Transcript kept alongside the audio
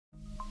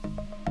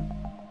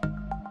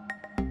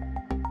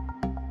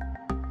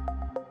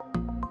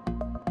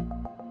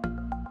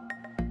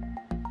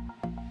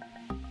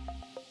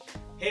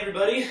Hey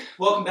everybody,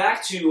 welcome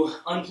back to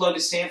Unplugged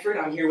at Stanford.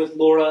 I'm here with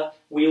Laura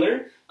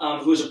Wheeler,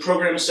 who is a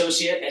program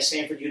associate at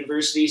Stanford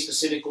University,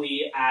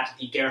 specifically at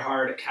the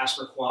Gerhard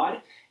Casper Quad,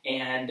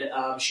 and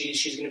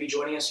she's going to be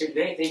joining us here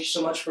today. Thank you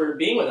so much for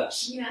being with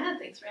us. Yeah,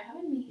 thanks for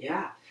having me.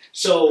 Yeah.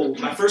 So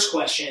my first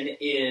question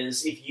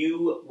is if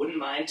you wouldn't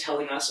mind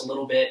telling us a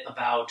little bit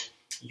about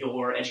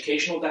your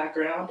educational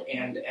background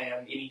and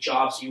any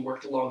jobs you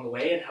worked along the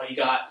way and how you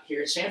got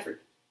here at Stanford.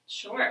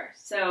 Sure.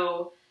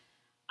 So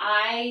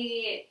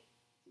I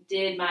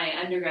did my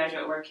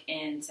undergraduate work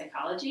in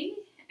psychology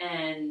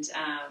and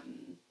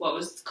what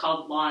was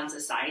called Law and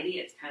Society.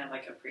 It's kind of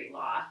like a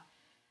pre-law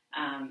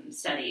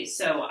studies.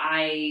 So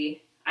I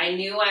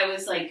knew I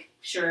was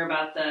sure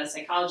about the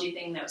psychology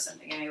thing. That was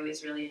something I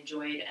always really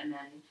enjoyed. And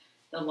then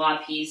the law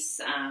piece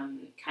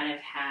kind of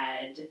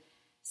had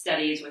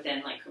studies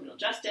within criminal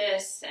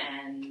justice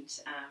and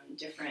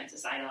different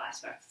societal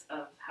aspects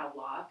of how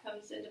law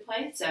comes into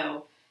play.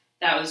 So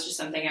that was just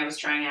something I was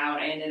trying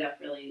out. I ended up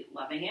really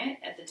loving it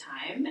at the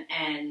time.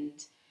 And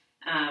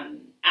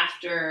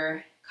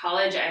after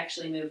college, I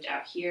actually moved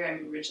out here.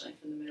 I'm originally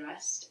from the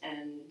Midwest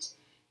and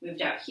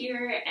moved out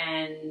here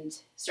and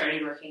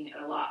started working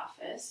at a law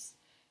office.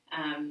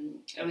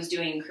 I was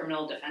doing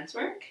criminal defense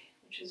work,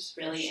 which was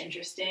really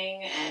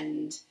interesting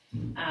and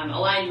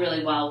aligned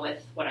really well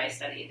with what I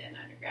studied in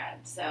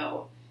undergrad.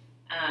 So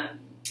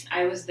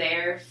I was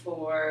there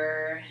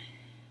for,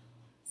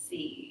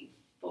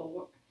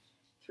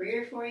 3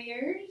 or 4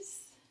 years.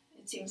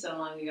 It seems so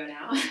long ago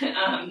now.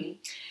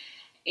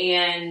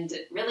 And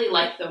really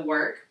liked the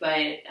work,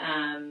 but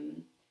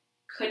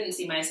couldn't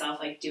see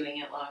myself doing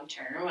it long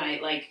term.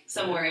 I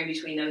somewhere in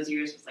between those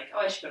years was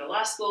I should go to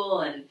law school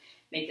and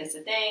make this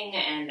a thing.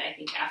 And I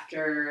think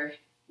after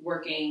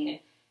working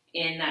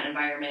in that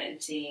environment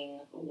and seeing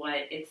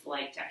what it's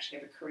like to actually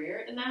have a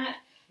career in that,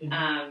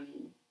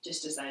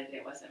 just decided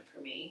it wasn't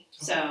for me.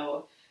 Okay.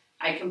 So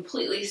I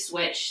completely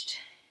switched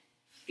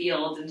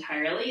fields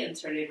entirely and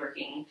started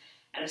working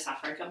at a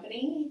software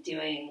company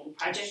doing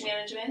project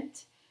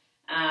management.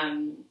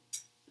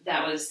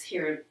 That was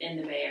here in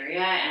the Bay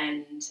Area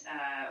and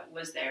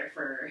was there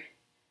for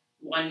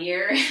 1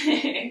 year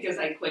because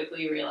I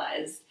quickly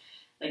realized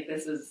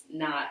this was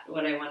not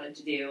what I wanted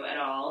to do at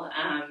all.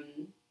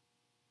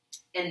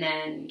 And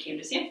then came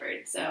to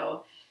Stanford.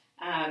 So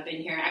I've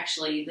been here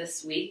actually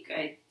this week.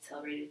 I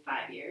celebrated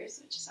 5 years,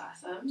 which is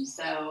awesome.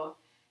 So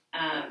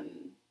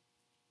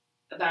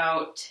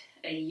about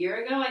a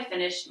year ago, I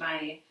finished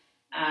my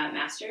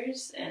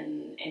master's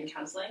in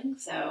counseling.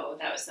 So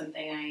that was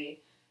something I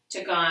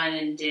took on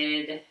and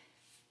did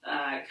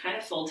kind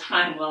of full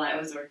time while I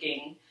was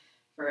working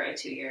for a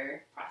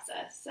 2-year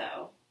process.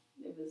 So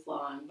it was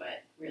long,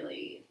 but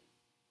really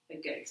a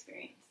good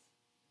experience.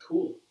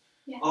 Cool.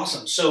 Yeah.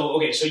 Awesome. So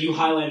you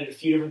highlighted a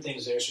few different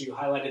things there. So you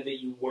highlighted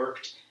that you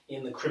worked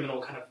in the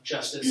criminal kind of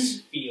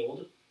justice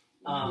field,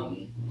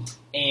 and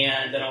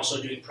then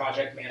also doing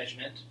project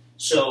management.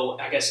 So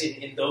I guess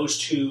in those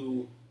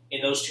two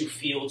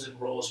fields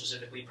and roles,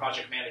 specifically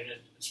project management,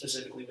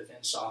 specifically within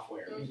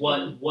software,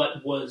 what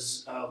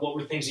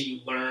were things that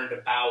you learned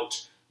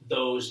about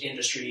those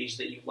industries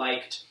that you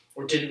liked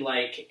or didn't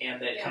like,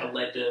 and that kind of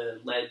led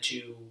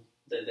to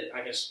the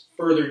I guess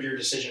furthered your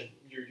decision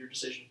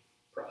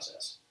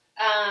process?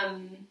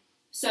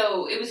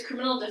 So it was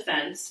criminal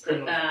defense,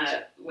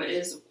 what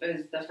is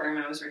the firm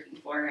I was working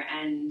for,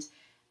 and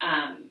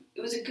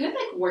it was a good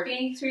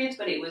working experience,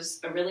 but it was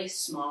a really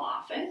small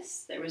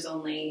office. There was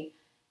only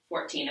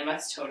 14 of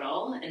us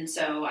total, and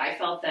so I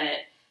felt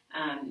that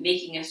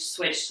making a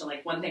switch to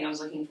one thing I was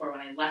looking for when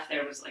I left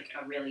there was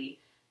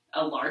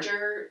a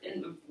larger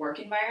work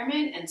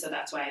environment, and so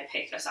that's why I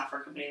picked a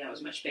software company that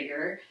was much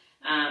bigger.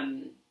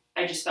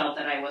 I just felt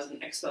that I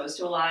wasn't exposed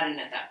to a lot, and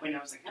at that point I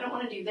was I don't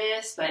want to do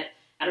this, but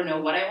I don't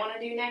know what I want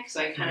to do next,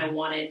 so I kind of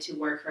wanted to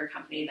work for a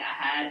company that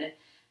had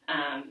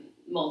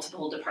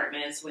multiple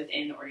departments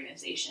within the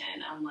organization,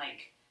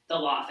 unlike the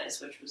law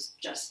office, which was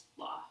just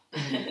law.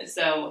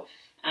 So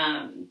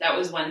that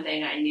was one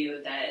thing I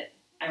knew that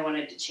I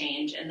wanted to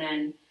change. And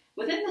then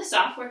within the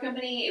software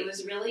company, it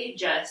was really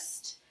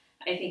just,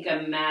 I think,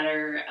 a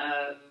matter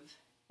of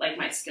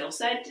my skill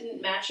set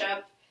didn't match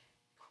up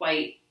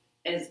quite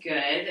as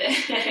good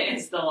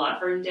as the law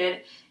firm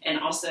did. And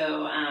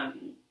also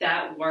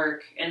that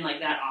work and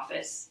that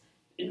office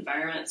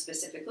environment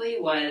specifically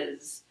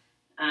was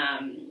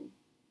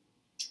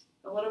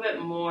a little bit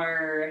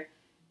more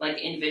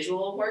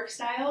individual work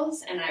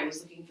styles. And I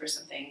was looking for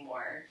something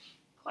more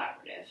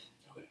collaborative.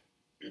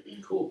 Okay.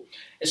 Cool.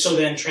 And so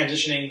then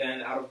transitioning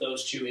then out of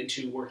those two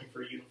into working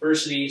for a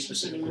university,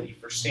 specifically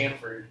for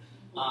Stanford.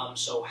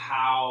 So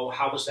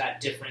how was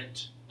that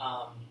different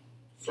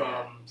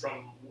from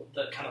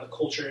the kind of the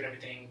culture and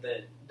everything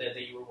that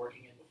you were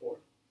working in before?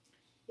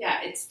 Yeah,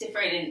 it's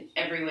different in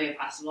every way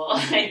possible.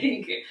 I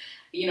think,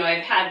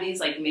 I've had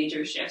these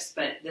major shifts,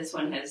 but this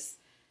one has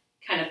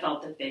kind of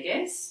felt the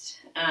biggest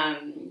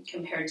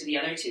compared to the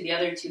other two. The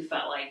other two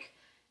felt like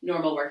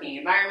normal working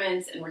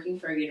environments, and working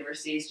for a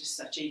university is just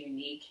such a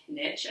unique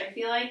niche, I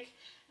feel like.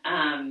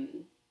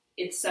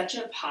 it's such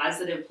a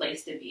positive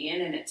place to be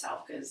in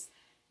itself, because,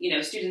 you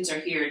know, students are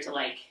here to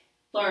like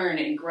learn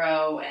and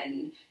grow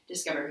and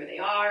discover who they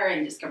are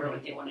and discover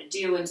what they want to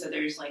do. And so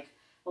there's like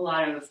a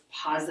lot of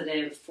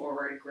positive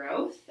forward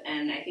growth.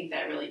 And I think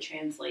that really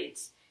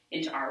translates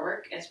into our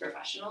work as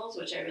professionals,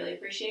 which I really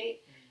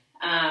appreciate.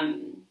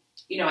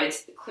 You know,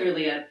 it's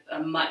clearly a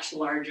much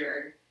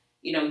larger,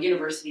 you know,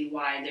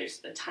 university-wide.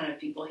 There's a ton of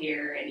people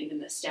here, and even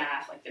the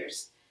staff, like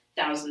there's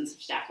thousands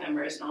of staff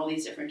members in all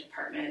these different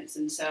departments.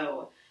 And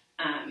so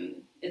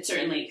it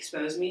certainly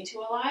exposed me to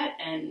a lot,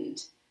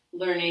 and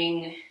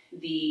learning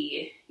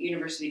the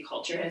university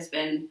culture has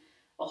been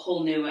a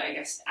whole new, I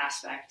guess,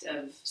 aspect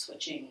of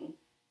switching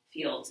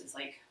fields. It's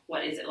like,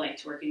 what is it like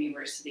to work in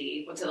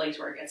university? What's it like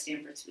to work at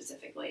Stanford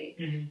specifically?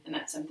 And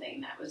that's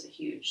something that was a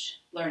huge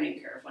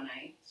learning curve when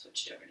I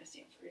switched over to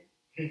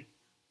Stanford.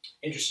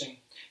 Interesting.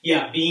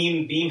 Yeah,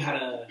 Beam had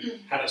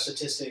a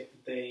statistic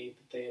that they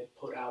had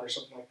put out or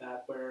something like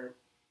that, where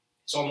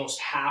it's almost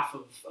half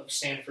of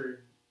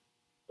Stanford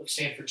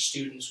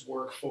students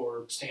work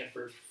for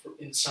Stanford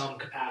in some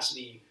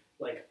capacity,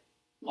 like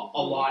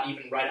a lot,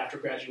 even right after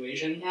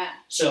graduation. Yeah.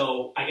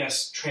 So I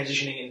guess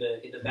transitioning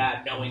into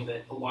that, knowing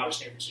that a lot of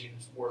Stanford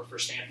students work for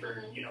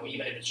Stanford, you know,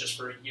 even if it's just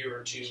for a year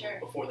or two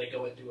before they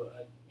go into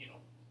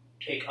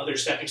take other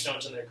stepping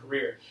stones in their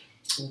career.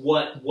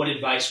 What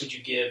advice would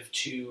you give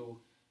to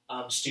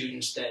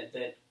students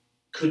that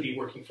could be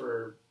working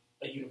for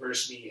a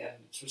university, and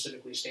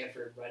specifically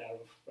Stanford, right out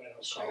of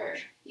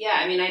college? Yeah,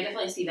 I mean, I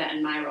definitely see that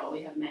in my role.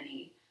 We have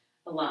many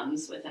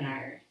alums within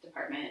our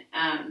department.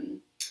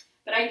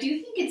 But I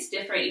do think it's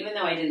different, even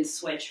though I didn't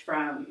switch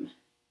from,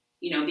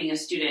 you know, being a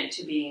student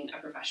to being a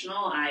professional.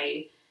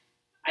 I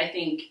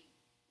think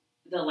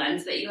the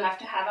lens that you have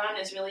to have on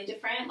is really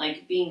different.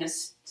 Like being a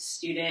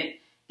student,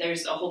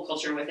 there's a whole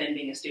culture within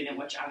being a student,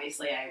 which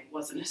obviously I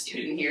wasn't a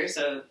student here,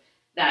 so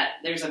that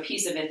there's a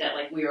piece of it that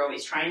like we were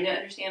always trying to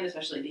understand,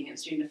 especially being in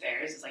student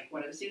affairs, is like,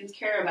 what do the students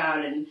care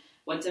about and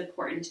what's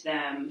important to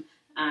them?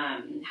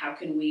 How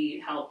can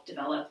we help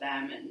develop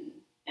them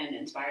and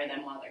inspire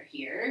them while they're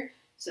here?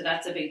 So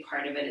that's a big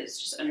part of it, is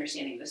just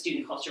understanding the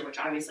student culture, which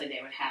obviously they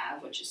would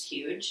have, which is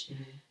huge.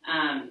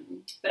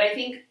 But I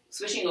think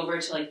switching over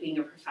to like being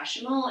a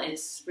professional,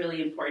 it's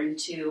really important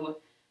to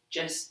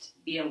just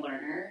be a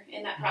learner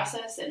in that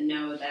process and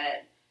know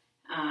that,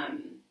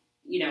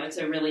 you know, it's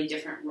a really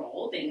different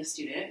role being a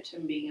student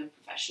and being a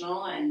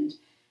professional. And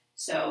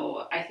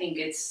so I think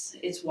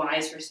it's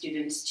wise for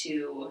students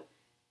to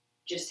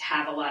just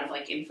have a lot of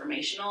like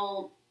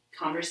informational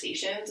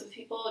conversations with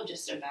people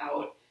just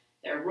about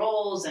their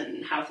roles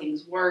and how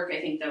things work.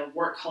 I think the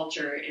work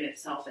culture in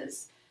itself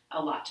is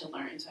a lot to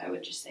learn. So I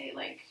would just say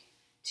like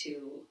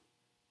to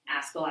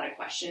ask a lot of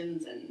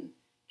questions and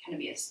kind of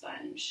be a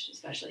sponge,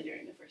 especially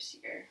during the first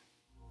year.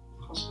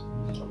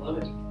 Awesome. I love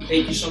it.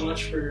 Thank you so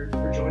much for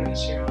joining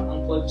us here on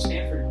Unplugged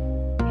Stanford.